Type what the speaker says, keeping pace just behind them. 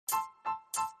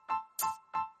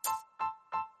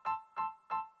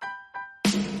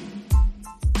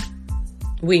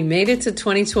We made it to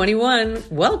 2021.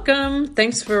 Welcome.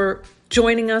 Thanks for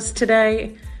joining us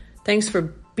today. Thanks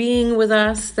for being with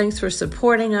us. Thanks for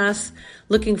supporting us.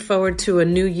 Looking forward to a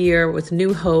new year with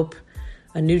new hope,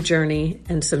 a new journey,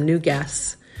 and some new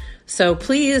guests. So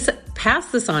please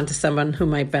pass this on to someone who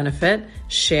might benefit.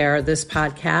 Share this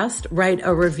podcast, write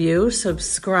a review,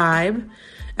 subscribe.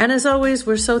 And as always,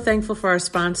 we're so thankful for our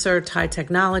sponsor, Thai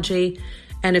Technology.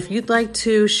 And if you'd like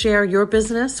to share your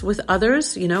business with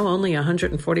others, only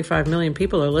 145 million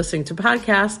people are listening to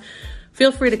podcasts,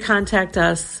 feel free to contact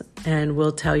us and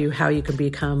we'll tell you how you can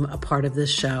become a part of this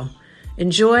show.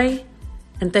 Enjoy,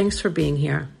 and thanks for being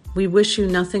here. We wish you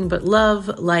nothing but love,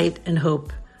 light, and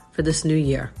hope for this new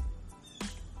year.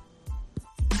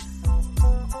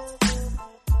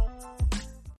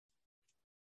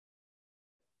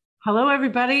 Hello,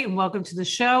 everybody, and welcome to the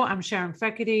show. I'm Sharon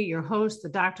Fekete, your host, the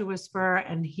Doctor Whisperer,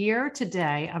 and here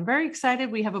today, I'm very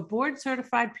excited. We have a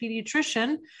board-certified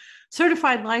pediatrician,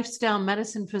 certified lifestyle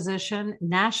medicine physician,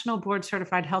 national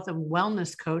board-certified health and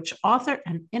wellness coach, author,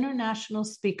 and international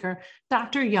speaker,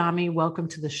 Dr. Yami. Welcome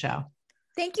to the show.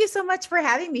 Thank you so much for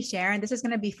having me, Sharon. This is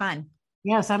going to be fun.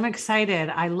 Yes, I'm excited.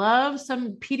 I love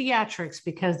some pediatrics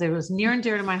because it was near and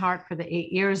dear to my heart for the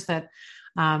 8 years that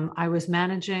I was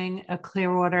managing a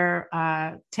Clearwater,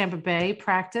 Tampa Bay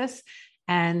practice.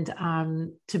 And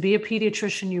to be a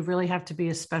pediatrician, you really have to be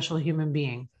a special human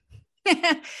being.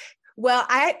 Well,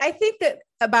 I think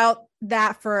about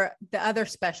that for the other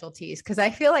specialties, because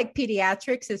I feel like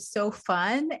pediatrics is so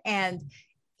fun and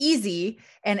easy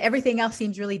and everything else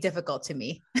seems really difficult to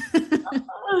me.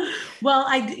 Well,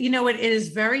 it is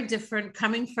very different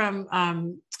coming from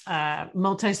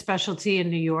multi-specialty in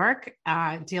New York,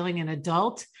 dealing in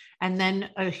adult, and then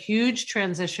a huge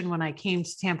transition when I came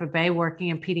to Tampa Bay working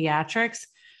in pediatrics.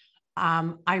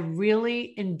 I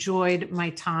really enjoyed my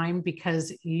time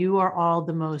because you are all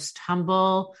the most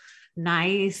humble,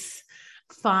 nice,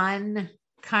 fun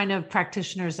kind of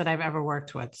practitioners that I've ever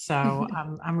worked with. So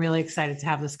I'm really excited to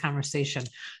have this conversation.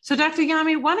 So Dr.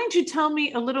 Yami, why don't you tell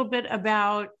me a little bit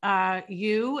about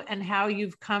you and how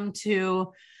you've come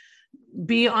to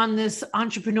be on this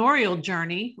entrepreneurial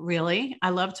journey, really. I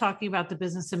love talking about the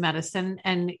business of medicine,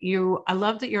 and I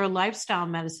love that you're a lifestyle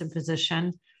medicine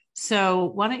physician. So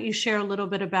why don't you share a little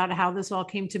bit about how this all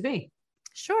came to be?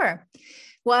 Sure.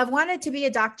 Well, I've wanted to be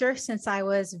a doctor since I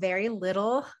was very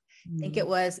little. I think it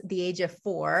was the age of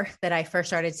 4 that I first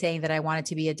started saying that I wanted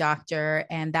to be a doctor.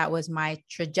 And that was my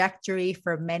trajectory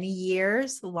for many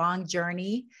years, long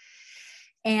journey.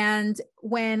 And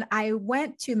when I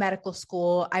went to medical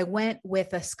school, I went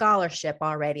with a scholarship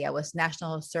already. I was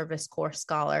National Service Corps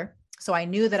Scholar. So I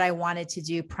knew that I wanted to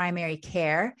do primary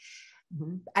care.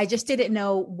 I just didn't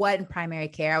know what in primary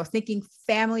care. I was thinking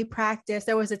family practice.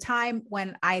 There was a time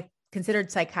when I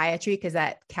considered psychiatry because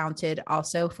that counted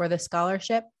also for the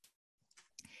scholarship.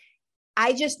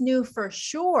 I just knew for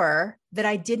sure that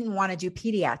I didn't want to do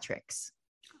pediatrics.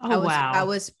 Oh, wow. I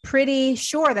was pretty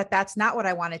sure that that's not what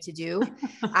I wanted to do.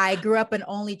 I grew up an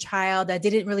only child. I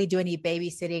didn't really do any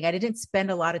babysitting. I didn't spend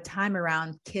a lot of time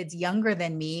around kids younger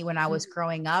than me when I was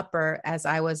growing up or as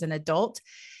I was an adult.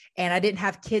 And I didn't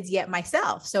have kids yet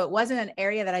myself. So it wasn't an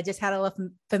area that I just had a lot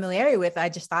of familiarity with. I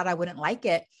just thought I wouldn't like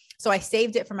it. So I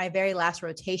saved it for my very last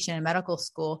rotation in medical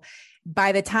school.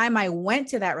 By the time I went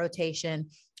to that rotation,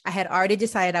 I had already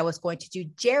decided I was going to do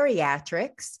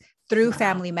geriatrics through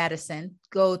family medicine,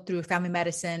 go through family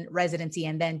medicine residency,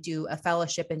 and then do a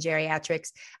fellowship in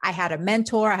geriatrics. I had a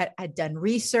mentor. I had done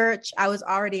research. I was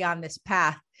already on this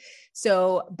path.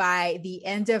 So by the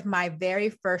end of my very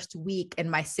first week in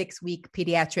my 6-week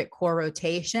pediatric core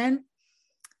rotation,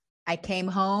 I came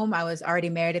home. I was already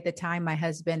married at the time. My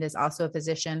husband is also a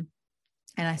physician.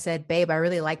 And I said, babe, I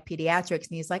really like pediatrics.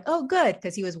 And he's like, oh, good.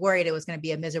 Because he was worried it was going to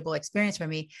be a miserable experience for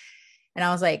me. And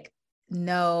I was like,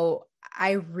 no,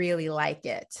 I really like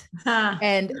it.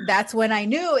 And that's when I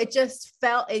knew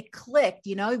it clicked,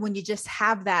 when you just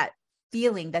have that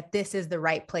feeling that this is the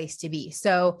right place to be.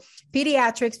 So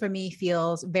pediatrics for me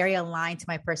feels very aligned to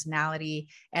my personality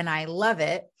and I love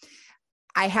it.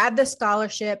 I had the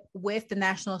scholarship with the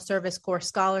National Service Corps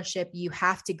Scholarship. You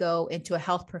have to go into a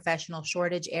health professional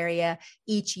shortage area.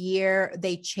 Each year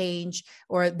they change,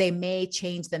 or they may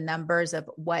change the numbers of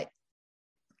what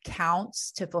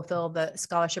counts to fulfill the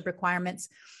scholarship requirements.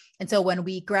 And so when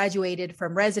we graduated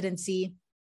from residency,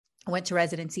 I went to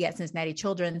residency at Cincinnati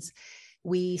Children's.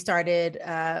 We started,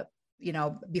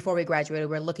 before we graduated,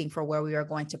 we were looking for where we were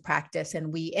going to practice.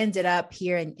 And we ended up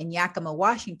here in Yakima,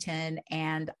 Washington.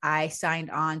 And I signed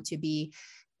on to be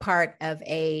part of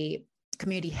a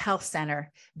community health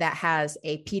center that has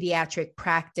a pediatric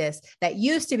practice that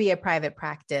used to be a private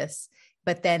practice,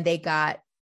 but then they got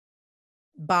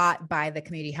bought by the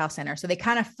community health center. So they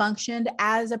kind of functioned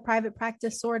as a private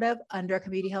practice, sort of under a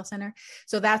community health center.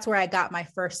 So that's where I got my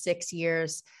first 6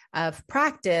 years of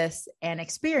practice and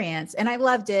experience. And I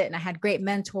loved it. And I had great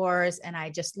mentors and I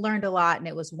just learned a lot and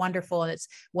it was wonderful. And it's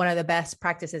one of the best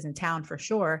practices in town for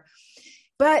sure.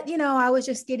 But, I was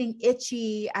just getting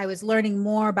itchy. I was learning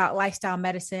more about lifestyle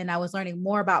medicine. I was learning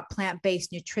more about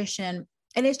plant-based nutrition.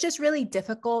 And it's just really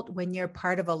difficult when you're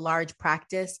part of a large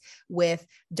practice with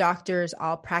doctors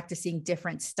all practicing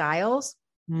different styles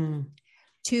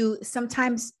to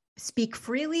sometimes speak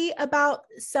freely about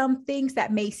some things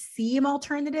that may seem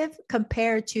alternative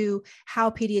compared to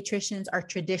how pediatricians are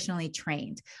traditionally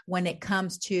trained when it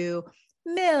comes to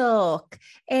milk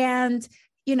and,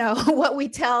 what we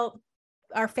tell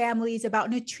our families about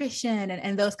nutrition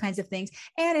and those kinds of things.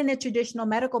 And in a traditional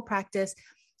medical practice,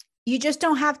 you just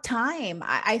don't have time.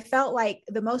 I felt like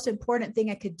the most important thing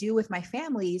I could do with my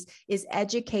families is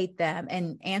educate them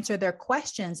and answer their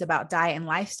questions about diet and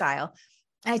lifestyle.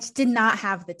 I just did not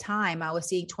have the time. I was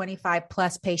seeing 25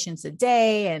 plus patients a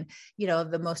day. And,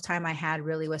 the most time I had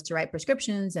really was to write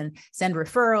prescriptions and send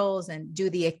referrals and do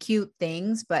the acute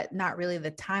things, but not really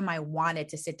the time I wanted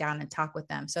to sit down and talk with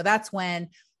them. So that's when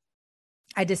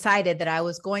I decided that I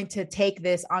was going to take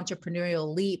this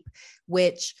entrepreneurial leap,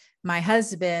 which my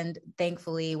husband,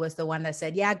 thankfully, was the one that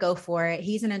said, yeah, go for it.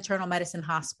 He's an internal medicine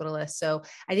hospitalist. So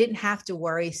I didn't have to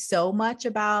worry so much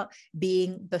about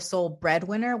being the sole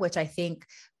breadwinner, which I think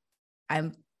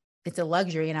it's a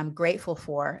luxury and I'm grateful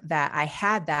for that I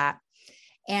had that.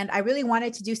 And I really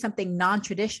wanted to do something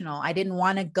non-traditional. I didn't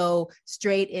want to go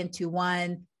straight into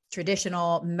one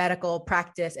traditional medical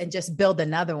practice and just build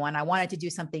another one. I wanted to do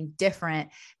something different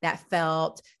that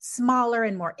felt smaller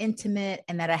and more intimate,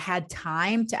 and that I had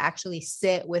time to actually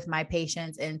sit with my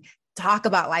patients and talk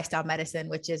about lifestyle medicine,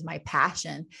 which is my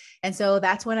passion. And so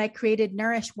that's when I created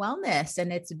Nourish Wellness.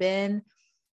 And it's been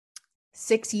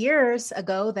 6 years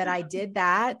ago that I did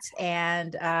that.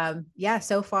 And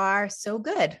so far, so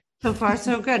good. So far,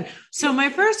 so good. So my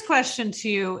first question to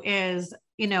you is,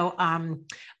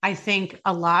 I think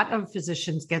a lot of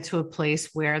physicians get to a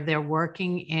place where they're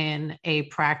working in a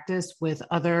practice with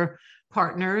other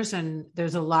partners, and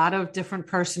there's a lot of different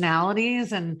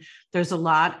personalities, and there's a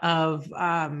lot of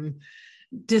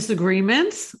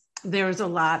disagreements. There's a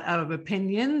lot of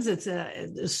opinions. It's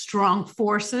a strong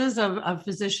forces of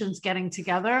physicians getting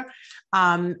together.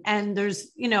 And there's,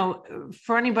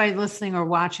 for anybody listening or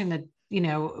watching that,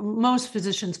 most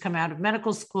physicians come out of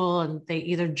medical school and they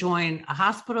either join a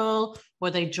hospital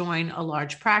or they join a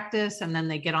large practice and then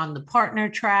they get on the partner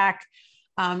track.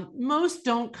 Most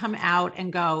don't come out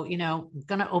and go, I'm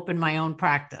going to open my own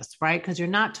practice, right? Because you're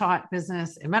not taught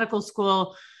business in medical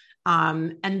school.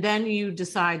 And then you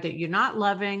decide that you're not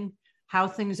loving how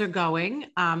things are going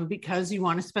because you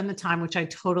want to spend the time, which I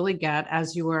totally get.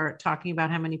 As you were talking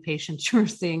about how many patients you were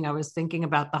seeing, I was thinking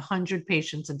about the 100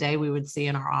 patients a day we would see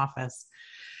in our office,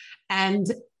 and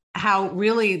how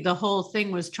really the whole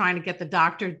thing was trying to get the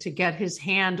doctor to get his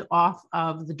hand off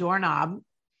of the doorknob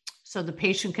so the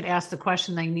patient could ask the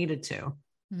question they needed to,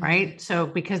 right?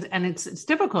 So it's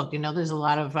difficult, there's a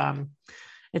lot of,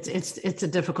 it's a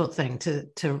difficult thing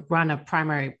to run a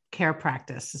primary care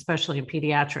practice, especially in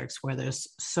pediatrics where there's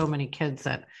so many kids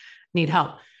that need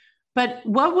help. But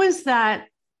what was that?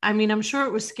 I mean, I'm sure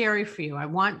it was scary for you. I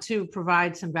want to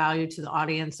provide some value to the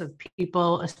audience of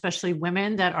people, especially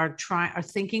women that are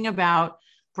thinking about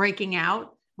breaking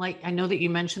out. Like, I know that you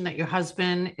mentioned that your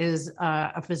husband is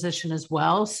a physician as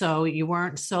well. So you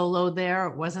weren't solo there.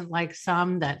 It wasn't like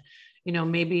some that,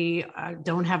 maybe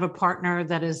don't have a partner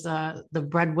that is the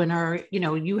breadwinner.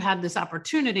 You had this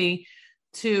opportunity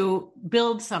to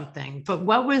build something. But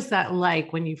what was that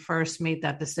like when you first made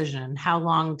that decision? How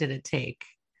long did it take?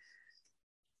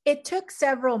 It took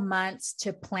several months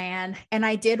to plan, and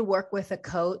I did work with a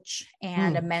coach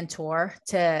and a mentor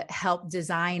to help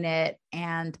design it,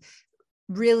 and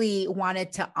really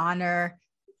wanted to honor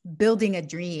building a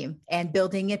dream and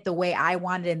building it the way I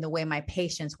wanted and the way my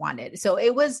patients wanted. So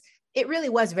it really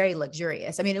was very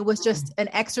luxurious. I mean, it was just an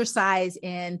exercise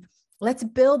in let's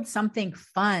build something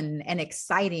fun and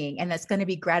exciting, and that's going to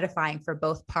be gratifying for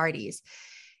both parties.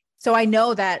 So I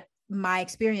know that my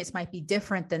experience might be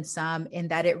different than some in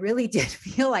that it really did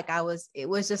feel like it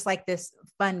was just like this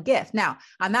fun gift. Now,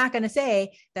 I'm not going to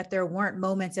say that there weren't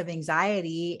moments of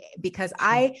anxiety because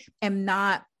I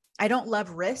I don't love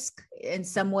risk in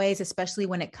some ways, especially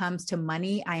when it comes to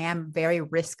money. I am very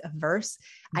risk averse.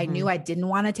 I knew I didn't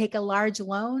want to take a large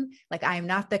loan. Like, I'm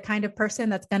not the kind of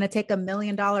person that's going to take $1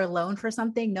 million loan for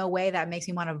something. No way. That makes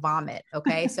me want to vomit.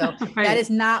 Okay. So that is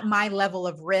not my level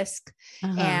of risk.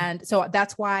 And so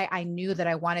that's why I knew that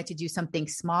I wanted to do something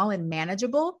small and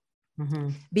manageable,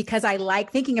 because I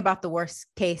like thinking about the worst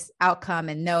case outcome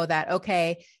and know that,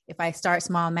 okay, if I start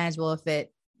small and manageable,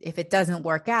 if it doesn't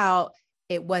work out,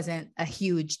 it wasn't a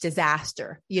huge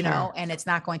disaster, you know, and it's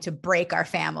not going to break our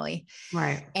family.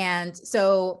 Right. And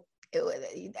so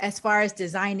as far as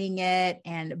designing it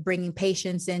and bringing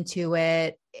patients into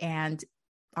it and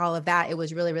all of that, it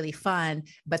was really, really fun.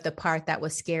 But the part that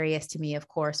was scariest to me, of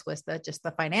course, was just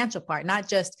the financial part, not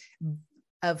just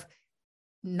of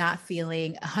not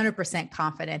feeling 100%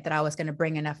 confident that I was going to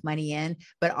bring enough money in,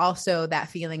 but also that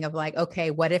feeling of like,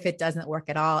 okay, what if it doesn't work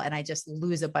at all? And I just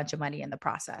lose a bunch of money in the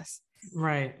process.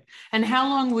 Right. And how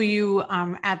long were you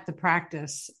at the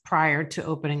practice prior to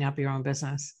opening up your own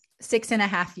business?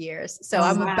 6.5 years. So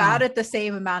I'm about at the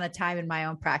same amount of time in my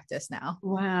own practice now.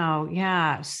 Wow.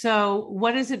 Yeah. So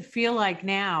what does it feel like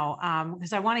now?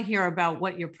 Because I want to hear about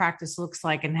what your practice looks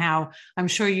like and how I'm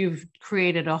sure you've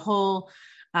created a whole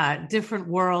different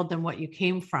world than what you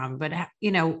came from. But,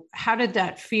 you know, how did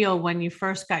that feel when you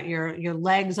first got your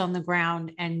legs on the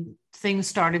ground and things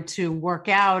started to work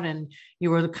out and you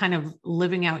were kind of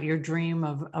living out your dream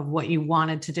of what you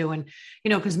wanted to do? And, you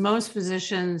know, because most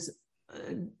physicians,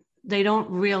 they don't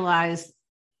realize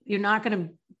you're not going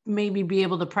to maybe be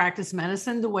able to practice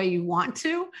medicine the way you want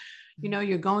to. You know,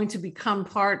 you're going to become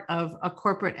part of a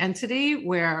corporate entity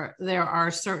where there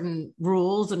are certain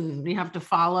rules and you have to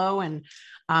follow. And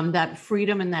that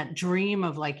freedom and that dream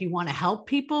of like, you want to help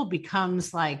people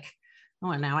becomes like,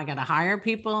 oh, and now I got to hire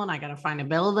people and I got to find a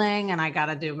building and I got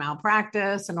to do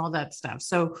malpractice and all that stuff.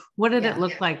 So what did it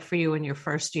look like for you in your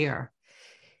first year?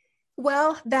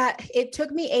 Well, that it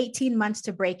took me 18 months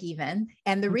to break even.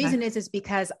 And the reason is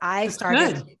because I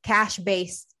started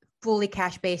fully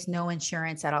cash-based, no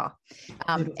insurance at all.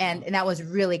 And that was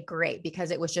really great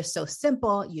because it was just so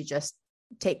simple. You just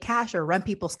take cash or run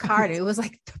people's card. It was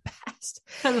like the best.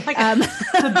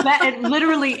 It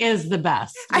literally is the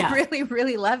best. Yeah. I really,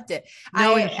 really loved it.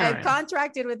 I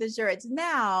contracted with insurance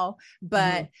now,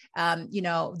 but you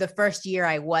know, the first year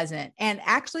I wasn't. And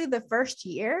actually the first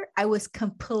year I was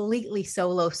completely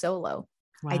solo.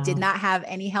 Wow. I did not have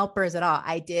any helpers at all.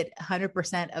 I did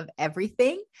 100% of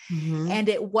everything. And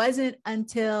it wasn't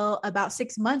until about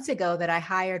 6 months ago that I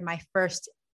hired my first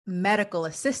medical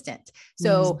assistant.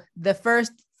 So the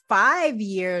first 5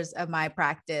 years of my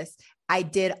practice, I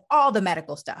did all the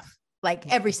medical stuff,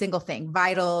 like every single thing,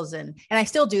 vitals. And I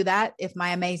still do that. If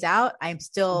my MA's out, I'm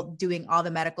still doing all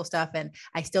the medical stuff and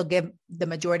I still give the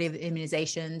majority of the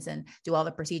immunizations and do all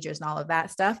the procedures and all of that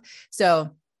stuff.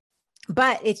 So,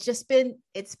 but it's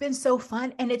been so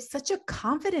fun. And it's such a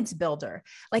confidence builder.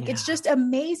 Like, it's just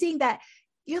amazing that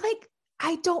you're like,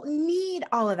 I don't need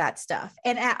all of that stuff.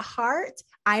 And at heart,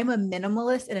 I'm a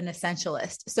minimalist and an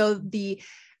essentialist. So the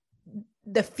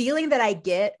feeling that I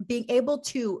get being able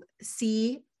to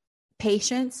see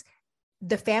patients,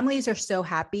 the families are so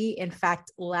happy. In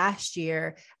fact, last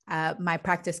year, my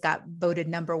practice got voted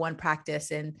 #1 practice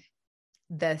in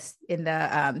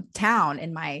the town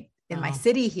in my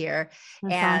city here.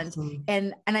 That's awesome.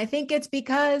 And I think it's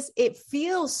because it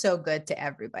feels so good to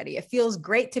everybody. It feels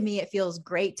great to me. It feels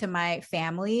great to my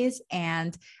families.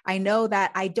 And I know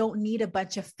that I don't need a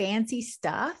bunch of fancy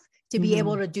stuff to be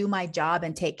able to do my job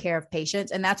and take care of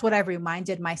patients. And that's what I've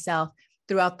reminded myself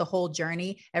throughout the whole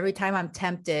journey. Every time I'm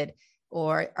tempted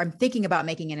or I'm thinking about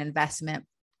making an investment,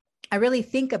 I really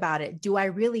think about it. Do I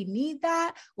really need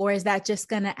that? Or is that just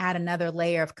going to add another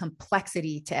layer of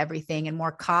complexity to everything and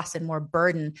more cost and more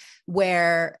burden,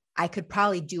 where I could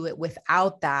probably do it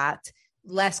without that,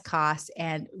 less cost?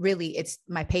 And really, it's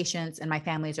my patients and my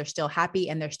families are still happy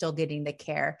and they're still getting the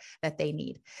care that they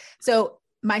need. So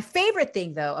my favorite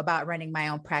thing, though, about running my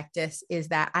own practice is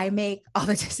that I make all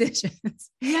the decisions.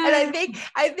 Yeah. And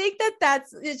I think that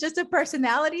it's just a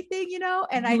personality thing, you know?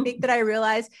 And I think that I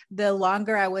realized the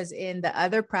longer I was in the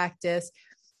other practice,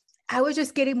 I was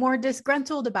just getting more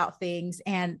disgruntled about things.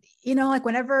 And, you know, like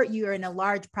whenever you're in a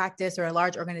large practice or a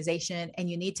large organization and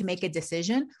you need to make a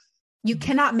decision, you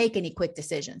cannot make any quick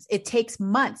decisions. It takes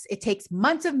months. It takes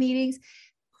months of meetings.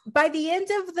 By the end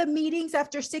of the meetings,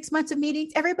 after 6 months of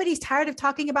meetings, everybody's tired of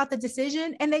talking about the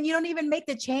decision. And then you don't even make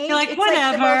the change. You're like, it's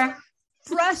whatever. Like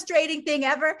the most frustrating thing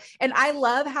ever. And I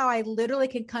love how I literally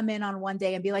can come in on one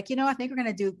day and be like, you know, I think we're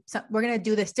going to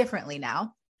do this differently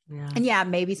now. Yeah. And yeah,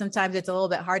 maybe sometimes it's a little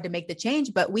bit hard to make the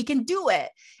change, but we can do it.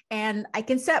 And I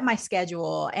can set my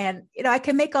schedule and, I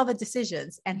can make all the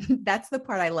decisions. And that's the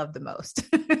part I love the most.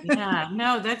 Yeah,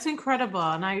 no, that's incredible.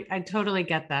 And I totally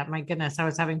get that. My goodness, I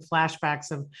was having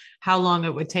flashbacks of how long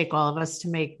it would take all of us to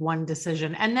make one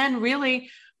decision. And then really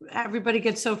everybody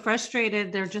gets so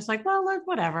frustrated. They're just like, well,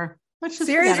 whatever. Let's just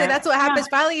Seriously, that's what happens.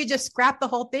 Yeah. Finally, you just scrap the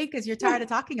whole thing because you're tired of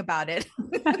talking about it.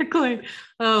 Exactly.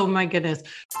 Oh my goodness.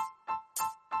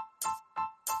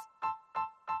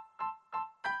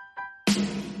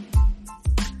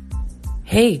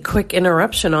 Hey, quick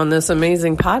interruption on this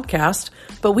amazing podcast,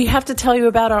 but we have to tell you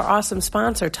about our awesome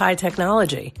sponsor, TIE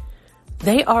Technology.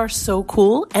 They are so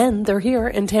cool, and they're here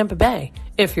in Tampa Bay,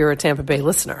 if you're a Tampa Bay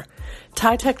listener.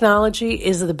 TIE Technology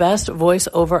is the best voice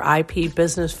over IP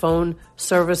business phone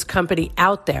service company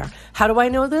out there. How do I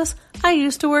know this? I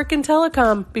used to work in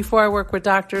telecom before I worked with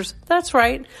doctors. That's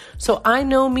right. So I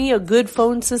know me a good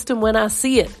phone system when I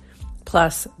see it.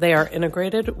 Plus, they are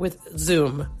integrated with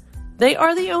Zoom. They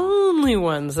are the only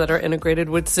ones that are integrated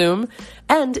with Zoom.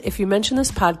 And if you mention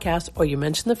this podcast or you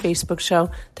mention the Facebook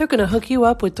show, they're going to hook you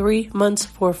up with 3 months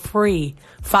for free.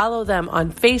 Follow them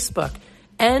on Facebook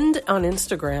and on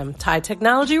Instagram. TIE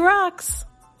Technology rocks.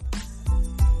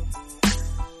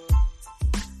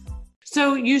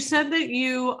 So you said that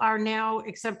you are now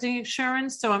accepting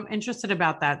insurance. So I'm interested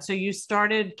about that. So you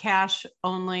started cash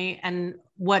only, and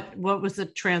what was the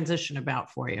transition about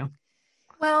for you?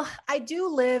 Well, I do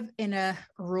live in a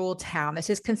rural town. This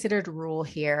is considered rural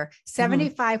here.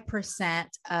 75%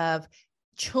 of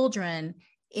children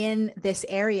in this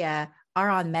area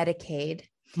are on Medicaid.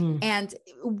 And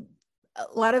a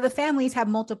lot of the families have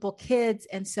multiple kids.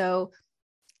 And so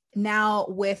now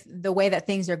with the way that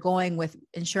things are going with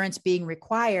insurance being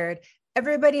required,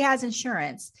 everybody has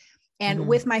insurance. And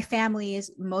with my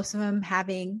families, most of them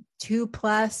having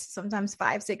 2+, sometimes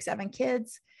 5, 6, 7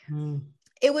 kids.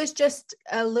 It was just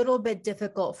a little bit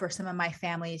difficult for some of my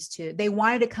families they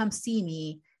wanted to come see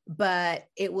me, but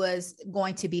it was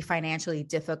going to be financially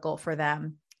difficult for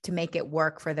them to make it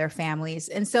work for their families.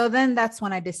 And so then that's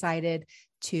when I decided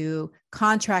to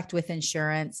contract with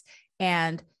insurance.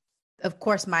 And of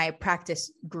course, my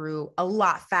practice grew a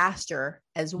lot faster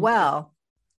as well.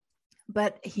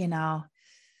 But,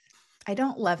 I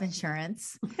don't love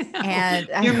insurance, and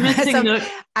you're missing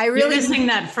missing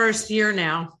that first year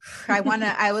now. I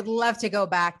would love to go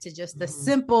back to just the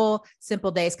simple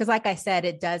days. Cause like I said,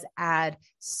 it does add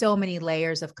so many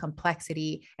layers of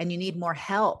complexity, and you need more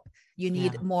help. You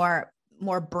need more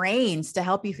brains to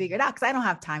help you figure it out. Cause I don't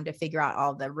have time to figure out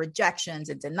all the rejections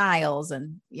and denials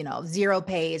and, zero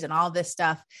pays and all this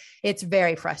stuff. It's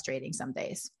very frustrating some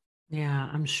days. Yeah,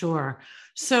 I'm sure.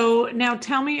 So now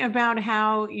tell me about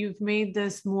how you've made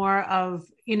this more of,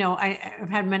 I've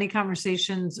had many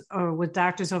conversations with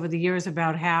doctors over the years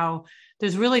about how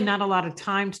there's really not a lot of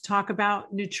time to talk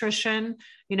about nutrition,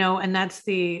 and that's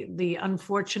the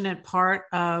unfortunate part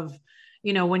of,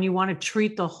 when you want to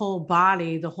treat the whole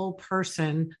body, the whole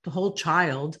person, the whole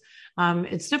child,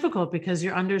 it's difficult because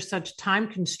you're under such time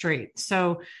constraints.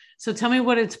 So tell me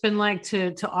what it's been like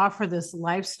to offer this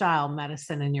lifestyle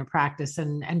medicine in your practice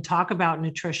and talk about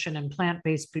nutrition and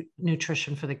plant-based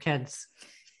nutrition for the kids.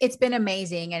 It's been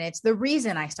amazing. And it's the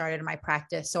reason I started my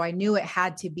practice. So I knew it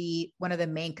had to be one of the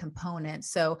main components.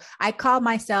 So I call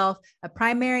myself a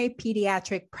primary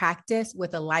pediatric practice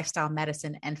with a lifestyle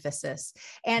medicine emphasis.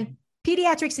 And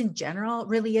pediatrics in general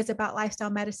really is about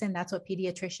lifestyle medicine. That's what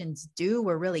pediatricians do.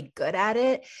 We're really good at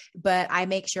it, but I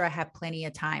make sure I have plenty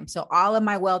of time. So all of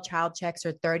my well child checks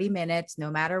are 30 minutes,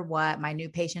 no matter what. My new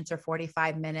patients are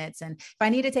 45 minutes. And if I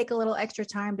need to take a little extra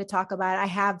time to talk about it, I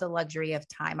have the luxury of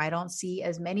time. I don't see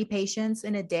as many patients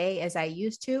in a day as I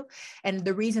used to. And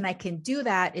the reason I can do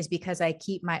that is because I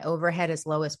keep my overhead as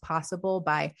low as possible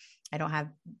I don't have,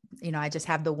 I just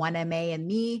have the 1 MA in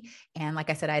me. And like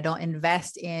I said, I don't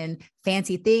invest in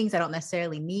fancy things I don't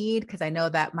necessarily need, because I know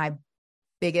that my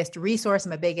biggest resource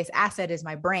and my biggest asset is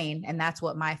my brain. And that's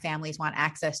what my families want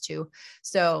access to.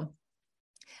 So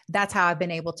that's how I've been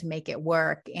able to make it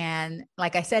work. And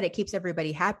like I said, it keeps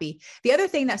everybody happy. The other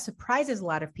thing that surprises a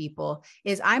lot of people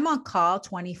is I'm on call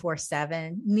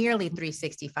 24/7, nearly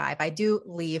 365. I do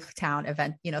leave town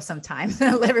sometimes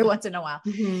every once in a while,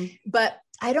 but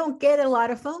I don't get a lot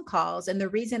of phone calls. And the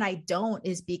reason I don't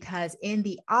is because in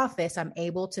the office, I'm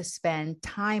able to spend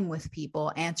time with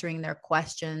people answering their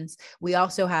questions. We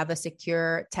also have a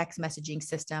secure text messaging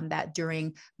system that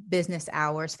during business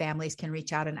hours, families can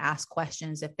reach out and ask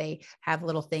questions if they have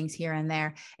little things here and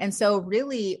there. And so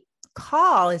really,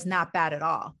 call is not bad at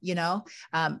all,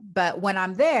 but when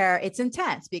I'm there, it's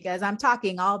intense because I'm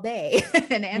talking all day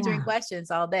and answering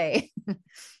questions all day.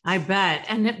 I bet.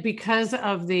 And because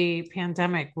of the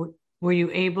pandemic, were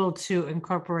you able to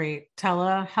incorporate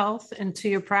telehealth into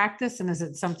your practice? And is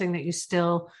it something that you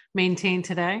still maintain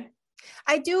today?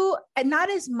 I do, not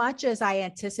as much as I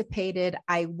anticipated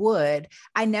I would.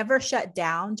 I never shut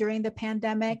down during the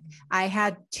pandemic. I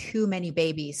had too many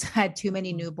babies. I had too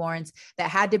many newborns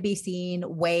that had to be seen,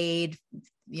 weighed,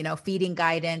 feeding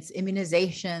guidance,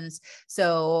 immunizations.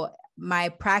 So my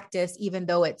practice, even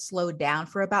though it slowed down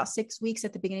for about 6 weeks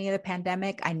at the beginning of the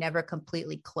pandemic, I never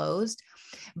completely closed.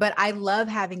 But I love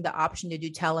having the option to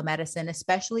do telemedicine,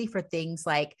 especially for things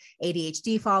like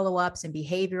ADHD follow-ups and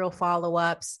behavioral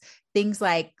follow-ups, things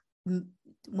like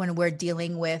when we're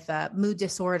dealing with mood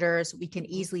disorders, we can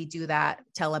easily do that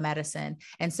telemedicine.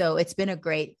 And so it's been a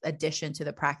great addition to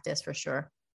the practice for sure.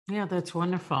 Yeah, that's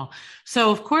wonderful. So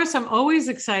of course, I'm always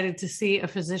excited to see a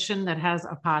physician that has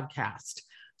a podcast.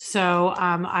 So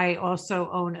I also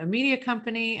own a media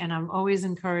company, and I'm always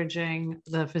encouraging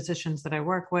the physicians that I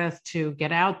work with to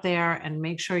get out there and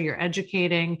make sure you're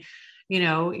educating,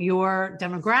 your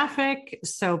demographic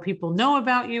so people know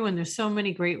about you. And there's so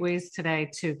many great ways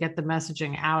today to get the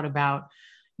messaging out about,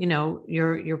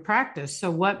 your practice.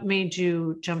 So what made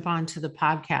you jump onto the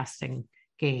podcasting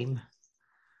game?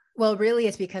 Well, really,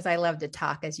 it's because I love to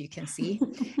talk, as you can see,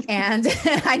 and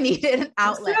I needed an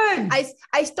outlet.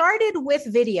 I started with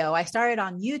video. I started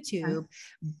on YouTube,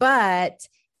 but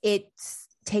it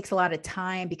takes a lot of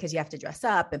time because you have to dress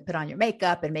up and put on your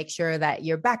makeup and make sure that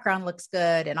your background looks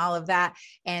good and all of that.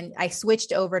 And I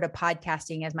switched over to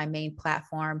podcasting as my main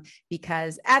platform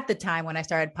because at the time when I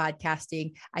started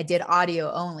podcasting, I did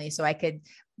audio only, so I could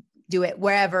do it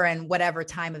wherever and whatever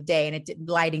time of day. And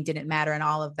lighting didn't matter and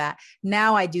all of that.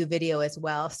 Now I do video as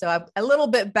well. So I'm a little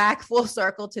bit back full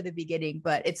circle to the beginning,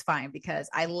 but it's fine because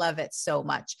I love it so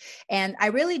much. And I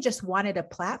really just wanted a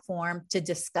platform to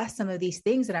discuss some of these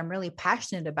things that I'm really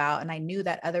passionate about. And I knew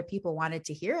that other people wanted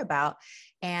to hear about.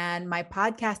 And my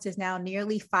podcast is now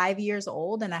nearly 5 years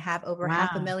old and I have over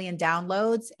 500,000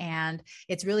 downloads and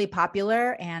it's really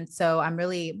popular. And so I'm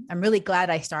really glad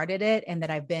I started it and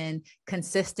that I've been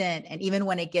consistent. And even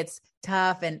when it gets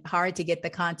tough and hard to get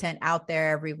the content out there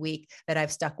every week, that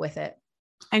I've stuck with it.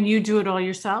 And you do it all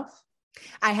yourself?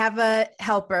 I have a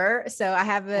helper. So I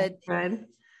have a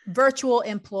virtual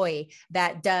employee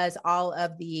that does all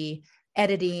of the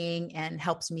editing and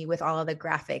helps me with all of the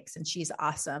graphics. And she's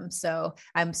awesome. So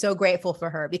I'm so grateful for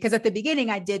her because at the beginning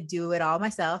I did do it all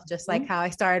myself, just like how I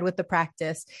started with the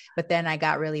practice, but then I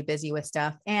got really busy with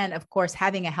stuff. And of course,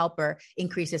 having a helper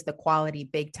increases the quality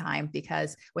big time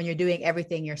because when you're doing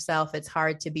everything yourself, it's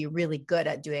hard to be really good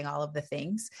at doing all of the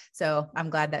things. So I'm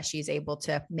glad that she's able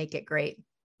to make it great.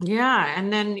 Yeah.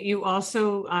 And then you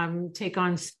also take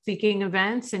on speaking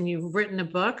events and you've written a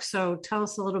book. So tell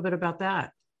us a little bit about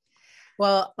that.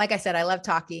 Well, like I said, I love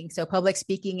talking. So public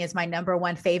speaking is my number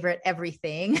one favorite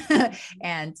everything.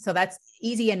 And so that's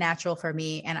easy and natural for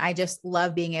me. And I just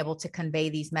love being able to convey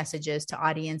these messages to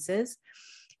audiences.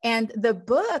 And the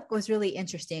book was really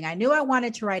interesting. I knew I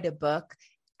wanted to write a book.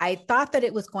 I thought that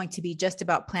it was going to be just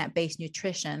about plant-based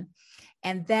nutrition.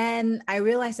 And then I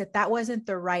realized that that wasn't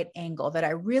the right angle, that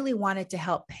I really wanted to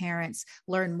help parents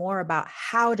learn more about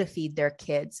how to feed their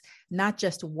kids, not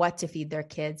just what to feed their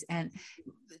kids, and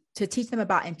to teach them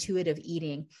about intuitive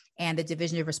eating and the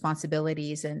division of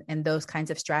responsibilities and those kinds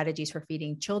of strategies for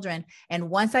feeding children. And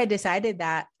once I decided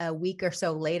that, a week or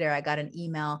so later, I got an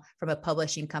email from a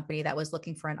publishing company that was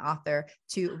looking for an author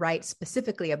to write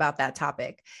specifically about that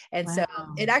topic. And so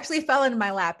it actually fell into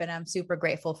my lap and I'm super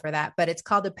grateful for that. But it's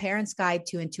called The Parent's Guide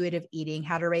to Intuitive Eating,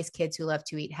 How to Raise Kids Who Love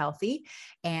to Eat Healthy.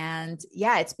 And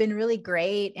yeah, it's been really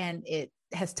great. And it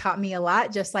has taught me a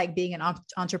lot. Just like being an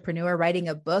entrepreneur, writing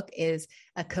a book is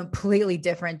a completely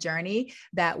different journey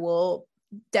that will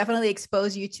definitely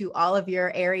expose you to all of your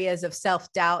areas of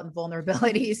self-doubt and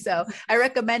vulnerability. So I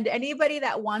recommend anybody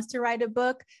that wants to write a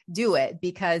book, do it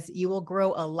because you will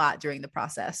grow a lot during the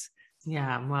process.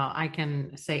 Yeah. Well, I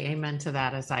can say amen to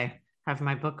that as I have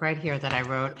my book right here that I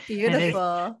wrote.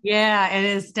 Beautiful. It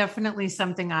is definitely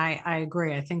something I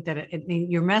agree. I think that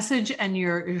your message and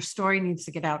your story needs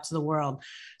to get out to the world.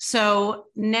 So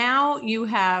now you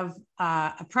have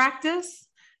a practice,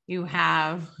 you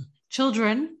have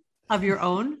children of your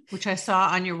own, which I saw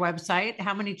on your website.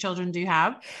 How many children do you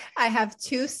have? I have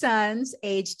 2 sons,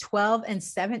 age 12 and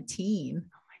 17.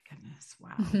 Oh my goodness.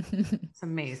 Wow. It's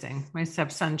amazing. My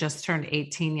stepson just turned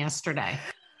 18 yesterday.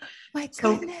 My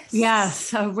So, goodness. yes,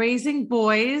 so raising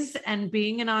boys and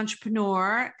being an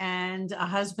entrepreneur and a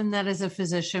husband that is a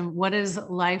physician, what does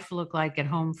life look like at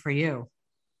home for you?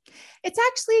 It's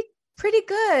actually pretty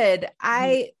good.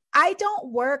 Mhm. I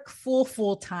don't work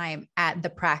full time at the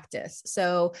practice.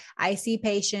 So I see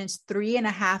patients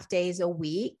 3.5 days a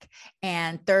week.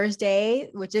 And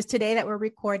Thursday, which is today that we're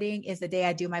recording, is the day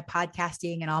I do my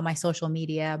podcasting and all my social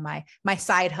media, my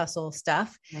side hustle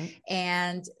stuff.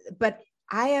 Right. But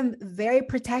I am very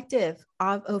protective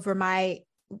over my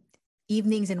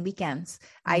evenings and weekends.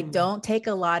 I Mm. don't take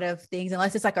a lot of things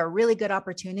unless it's like a really good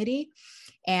opportunity.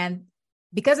 And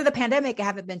because of the pandemic, I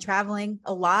haven't been traveling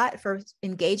a lot for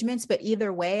engagements, but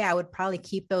either way, I would probably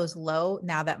keep those low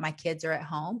now that my kids are at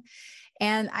home.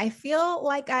 And I feel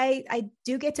like I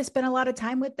do get to spend a lot of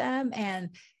time with them and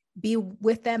be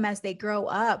with them as they grow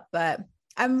up. But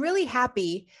I'm really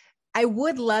happy. I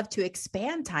would love to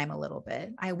expand time a little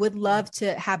bit. I would love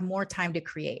to have more time to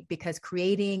create because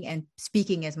creating and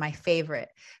speaking is my favorite.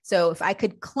 So if I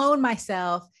could clone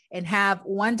myself and have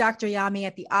one Dr. Yami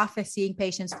at the office seeing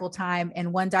patients full time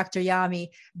and one Dr. Yami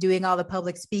doing all the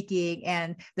public speaking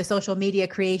and the social media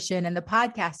creation and the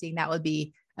podcasting, that would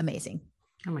be amazing.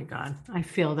 Oh my God, I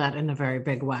feel that in a very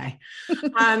big way.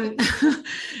 Um,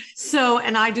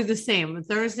 and I do the same.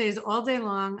 Thursdays all day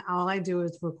long. All I do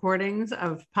is recordings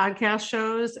of podcast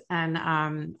shows, and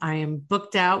I am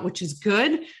booked out, which is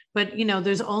good. But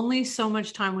there's only so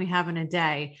much time we have in a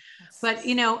day. But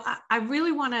I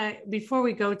really want to, before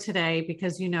we go today,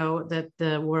 because that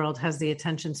the world has the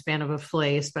attention span of a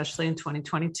flea, especially in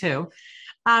 2022.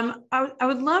 I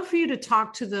would love for you to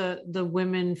talk to the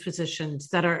women physicians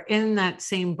that are in that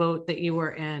same boat that you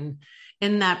were in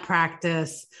that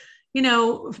practice,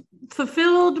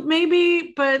 fulfilled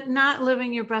maybe, but not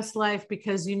living your best life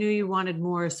because you knew you wanted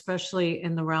more, especially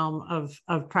in the realm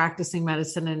of practicing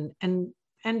medicine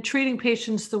and treating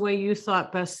patients the way you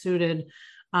thought best suited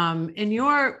in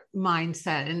your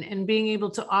mindset and being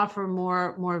able to offer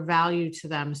more value to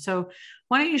them. So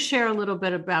why don't you share a little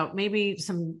bit about maybe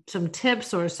some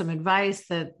tips or some advice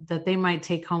that they might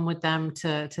take home with them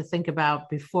to think about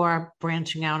before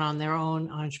branching out on their own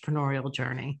entrepreneurial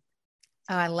journey?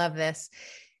 Oh, I love this.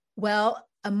 Well,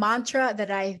 a mantra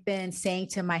that I've been saying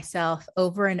to myself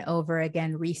over and over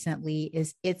again recently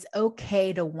is it's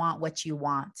okay to want what you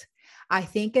want. I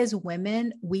think as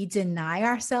women, we deny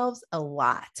ourselves a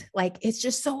lot. Like it's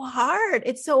just so hard.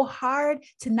 It's so hard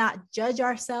to not judge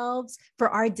ourselves for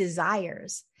our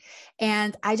desires.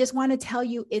 And I just want to tell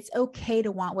you, it's okay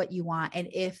to want what you want. And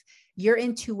if your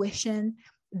intuition,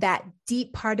 that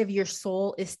deep part of your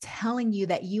soul is telling you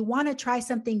that you want to try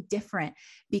something different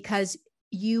because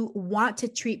you want to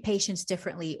treat patients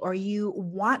differently, or you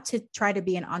want to try to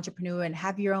be an entrepreneur and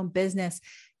have your own business,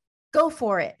 go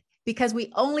for it. Because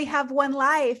we only have one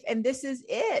life and this is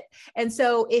it. And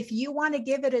so if you want to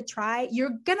give it a try,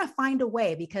 you're going to find a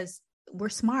way because we're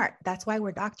smart. That's why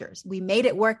we're doctors. We made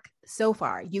it work so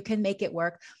far. You can make it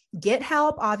work. Get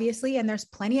help, obviously. And there's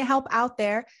plenty of help out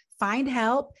there. Find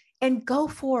help and go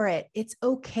for it. It's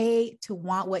okay to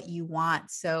want what you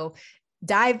want. So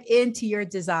dive into your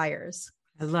desires.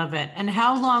 I love it. And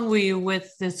how long were you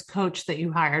with this coach that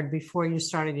you hired before you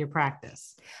started your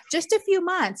practice? Just a few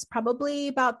months, probably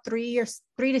about 3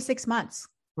 to 6 months.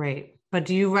 Great. But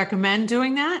do you recommend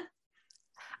doing that?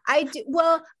 I do.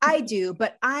 Well, I do,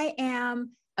 but I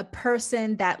am a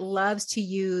person that loves to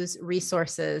use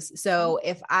resources. So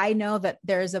if I know that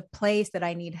there's a place that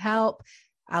I need help,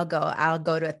 I'll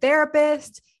go to a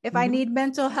therapist. If I need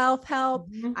mental health help,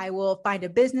 I will find a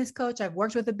business coach. I've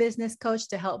worked with a business coach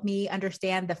to help me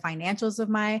understand the financials of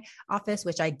my office,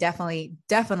 which I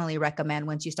definitely recommend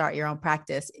once you start your own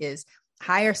practice is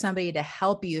hire somebody to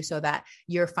help you so that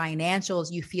your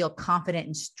financials, you feel confident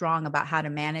and strong about how to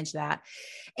manage that.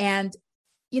 And,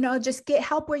 just get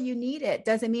help where you need it.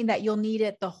 Doesn't mean that you'll need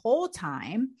it the whole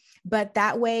time, but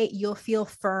that way you'll feel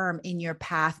firm in your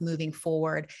path moving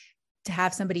forward. To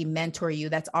have somebody mentor you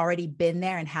that's already been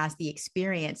there and has the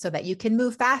experience so that you can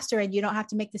move faster and you don't have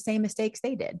to make the same mistakes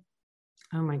they did.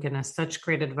 Oh my goodness, such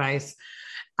great advice.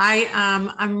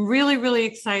 I'm really, really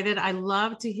excited. I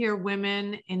love to hear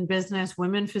women in business,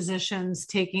 women physicians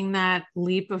taking that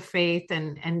leap of faith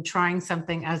and trying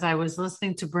something. As I was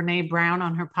listening to Brene Brown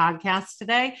on her podcast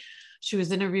today, she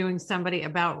was interviewing somebody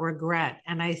about regret.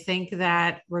 And I think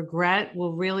that regret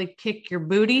will really kick your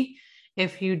booty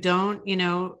if you don't,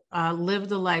 live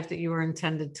the life that you were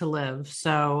intended to live.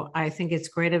 So I think it's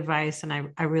great advice. And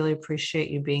I really appreciate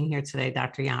you being here today,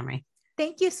 Dr. Yami.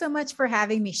 Thank you so much for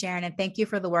having me, Sharon. And thank you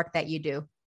for the work that you do.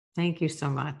 Thank you so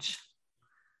much.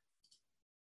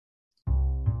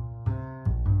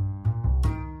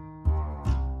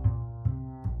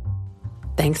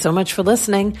 Thanks so much for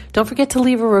listening. Don't forget to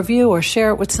leave a review or share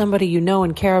it with somebody you know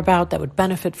and care about that would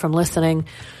benefit from listening.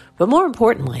 But more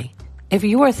importantly, if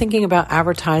you are thinking about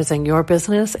advertising your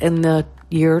business in the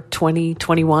year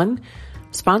 2021,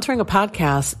 sponsoring a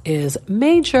podcast is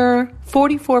major.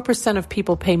 44% of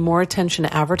people pay more attention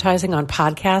to advertising on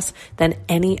podcasts than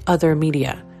any other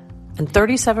media. And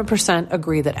 37%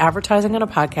 agree that advertising on a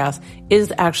podcast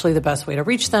is actually the best way to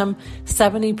reach them.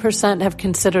 70% have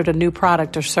considered a new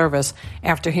product or service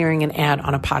after hearing an ad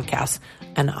on a podcast.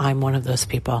 And I'm one of those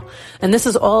people. And this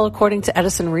is all according to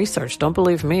Edison Research. Don't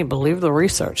believe me, believe the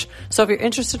research. So if you're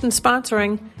interested in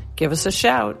sponsoring, give us a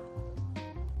shout.